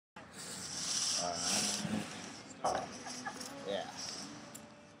Yeah.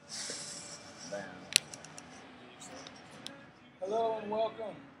 Bam. Hello and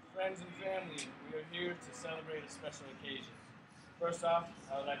welcome, friends and family. We are here to celebrate a special occasion. First off,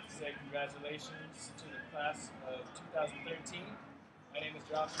 I would like to say congratulations to the class of 2013. My name is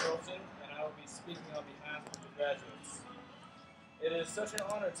Coulson, and I will be speaking on behalf of the graduates. It is such an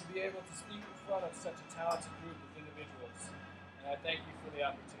honor to be able to speak in front of such a talented group of individuals, and I thank you for the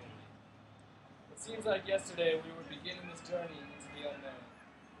opportunity. It seems like yesterday we were beginning this journey into the unknown.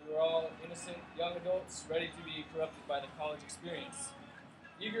 We were all innocent young adults ready to be corrupted by the college experience,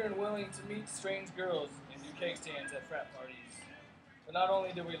 eager and willing to meet strange girls and do cake stands at frat parties. But not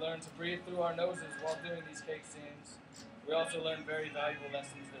only did we learn to breathe through our noses while doing these cake stands, we also learned very valuable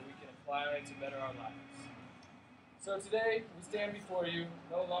lessons that we can apply to better our lives. So today, we stand before you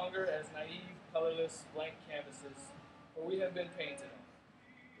no longer as naive, colorless, blank canvases, but we have been painted on.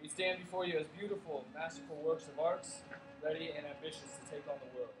 We stand before you as beautiful, masterful works of art, ready and ambitious to take on the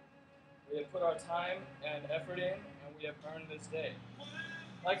world. We have put our time and effort in, and we have earned this day.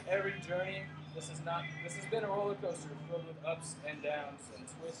 Like every journey, this has been a roller coaster filled with ups and downs and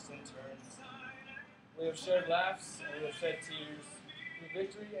twists and turns. We have shared laughs and we have shed tears. Through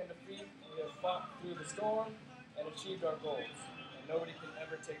victory and defeat, we have fought through the storm and achieved our goals, and nobody can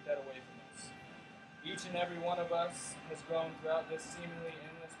ever take that away from us. Each and every one of us has grown throughout this seemingly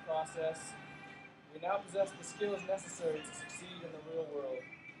endless process. We now possess the skills necessary to succeed in the real world.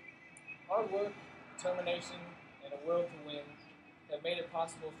 Hard work, determination, and a will to win have made it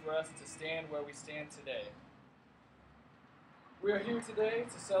possible for us to stand where we stand today. We are here today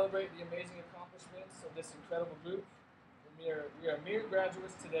to celebrate the amazing accomplishments of this incredible group. We are mere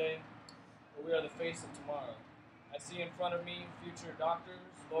graduates today, but we are the face of tomorrow. I see in front of me future doctors,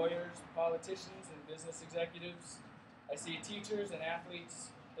 lawyers, politicians, and business executives. I see teachers and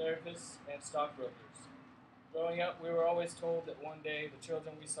athletes, therapists, and stockbrokers. Growing up, we were always told that one day the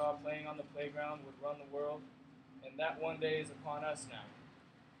children we saw playing on the playground would run the world, and that one day is upon us now.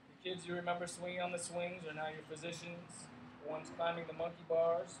 The kids you remember swinging on the swings are now your physicians. The ones climbing the monkey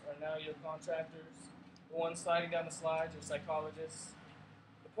bars are now your contractors. The ones sliding down the slides are psychologists.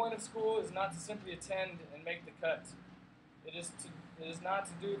 The point of school is not to simply attend and make the cut. It is not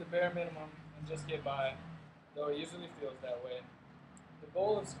to do the bare minimum and just get by, though it usually feels that way. The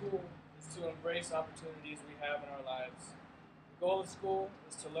goal of school is to embrace opportunities we have in our lives. The goal of school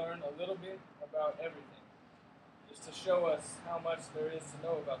is to learn a little bit about everything. It is to show us how much there is to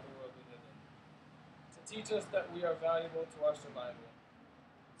know about the world we live in. To teach us that we are valuable to our survival.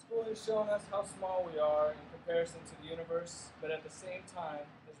 School has shown us how small we are in comparison to the universe, but at the same time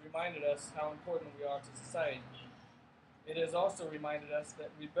has reminded us how important we are to society. It has also reminded us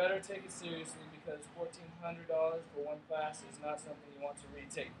that we better take it seriously because $1,400 for one class is not something you want to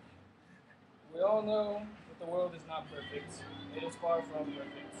retake. We all know that the world is not perfect. It is far from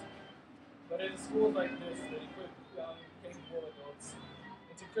perfect. But it is schools like this that equip young, capable adults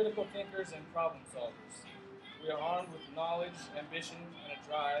into critical thinkers and problem solvers. We are armed with knowledge, ambition, and a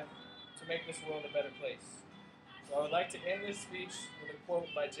drive to make this world a better place. So I would like to end this speech with a quote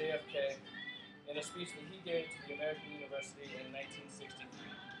by JFK in a speech that he gave to the American University in 1963.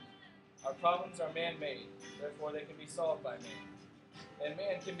 Our problems are man-made, therefore they can be solved by man. And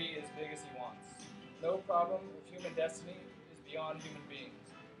man can be as big as he wants. No problem of human destiny is beyond human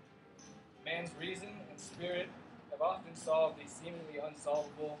beings. Man's reason and spirit have often solved the seemingly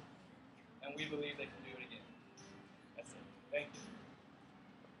unsolvable, and we believe they can do it again. That's it. Thank you.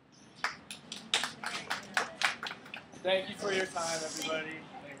 Thank you for your time, everybody.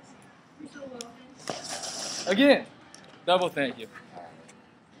 Thanks. You're so welcome. Again, double thank you.